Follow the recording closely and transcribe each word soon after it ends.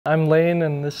I'm Lane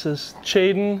and this is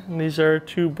Chaden, and these are our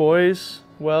two boys,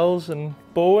 Wells and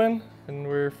Bowen, and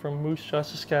we're from Moose Jaw,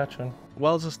 Saskatchewan.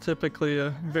 Wells is typically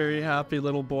a very happy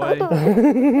little boy.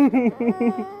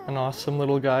 An awesome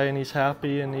little guy, and he's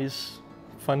happy and he's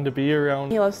fun to be around.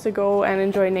 He loves to go and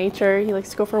enjoy nature. He likes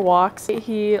to go for walks.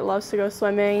 He loves to go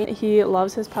swimming. He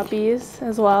loves his puppies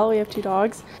as well. We have 2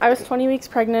 dogs. I was 20 weeks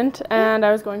pregnant and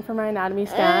I was going for my anatomy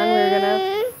scan. We were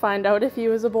gonna find out if he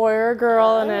was a boy or a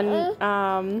girl,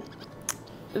 and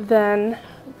then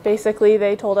basically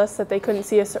they told us that they couldn't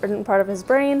see a certain part of his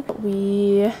brain.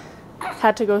 We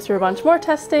had to go through a bunch more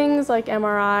testings like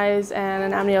MRIs and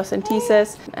an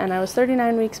amniocentesis, and I was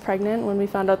 39 weeks pregnant when we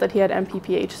found out that he had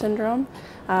MPPH syndrome.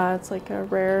 It's like a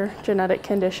rare genetic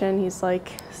condition. He's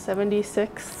like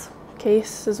 76th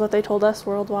case is what they told us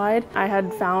worldwide. I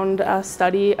had found a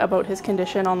study about his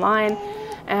condition online,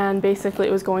 and basically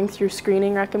it was going through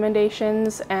screening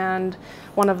recommendations, and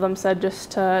one of them said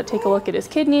just to take a look at his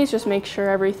kidneys, just make sure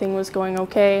everything was going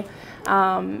okay.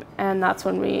 And that's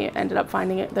when we ended up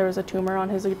finding it. There was a tumor on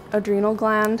his adrenal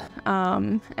gland,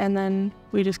 and then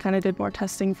we just kind of did more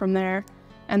testing from there,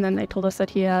 and then they told us that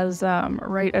he has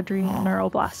right adrenal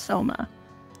neuroblastoma.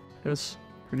 It was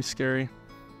pretty scary.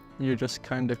 You're just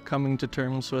kind of coming to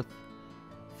terms with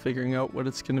figuring out what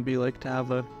it's going to be like to have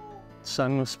a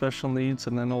son with special needs,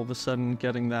 and then all of a sudden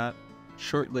getting that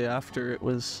shortly after. It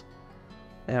was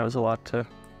a lot to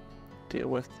deal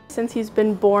with. Since he's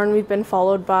been born, we've been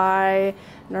followed by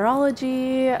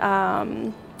neurology,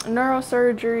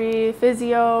 neurosurgery,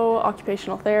 physio,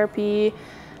 occupational therapy,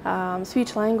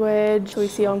 speech language. We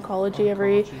see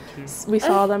oncology we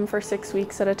saw them for 6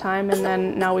 weeks at a time, and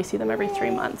then now we see them every 3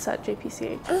 months at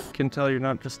JPCH. You can tell you're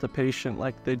not just a patient,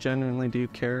 like they genuinely do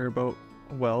care about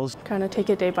Wells. Kind of take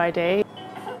it day by day.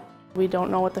 We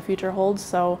don't know what the future holds,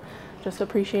 so just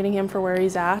appreciating him for where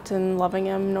he's at and loving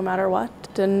him no matter what,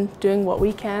 and doing what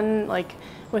we can, like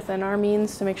within our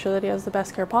means, to make sure that he has the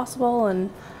best care possible, and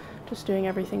just doing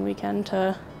everything we can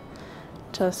to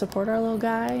support our little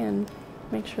guy and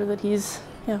make sure that he's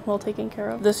well taken care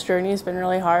of. This journey has been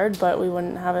really hard, but we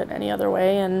wouldn't have it any other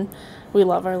way, and we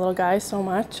love our little guy so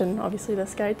much, and obviously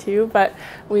this guy too, but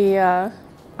we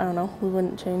I don't know, we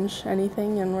wouldn't change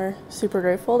anything, and we're super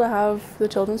grateful to have the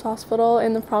Children's Hospital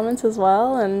in the province as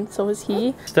well, and so is he.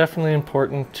 It's definitely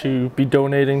important to be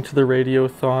donating to the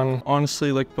Radiothon.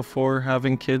 Honestly, like before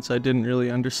having kids, I didn't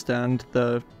really understand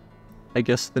the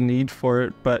need for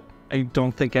it, but I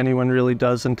don't think anyone really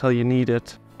does until you need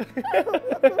it.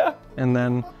 And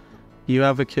then you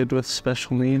have a kid with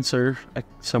special needs, or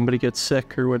somebody gets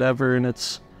sick or whatever, and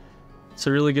it's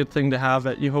a really good thing to have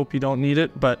it. You hope you don't need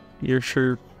it, but you're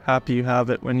sure happy you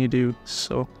have it when you do.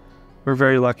 So we're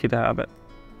very lucky to have it.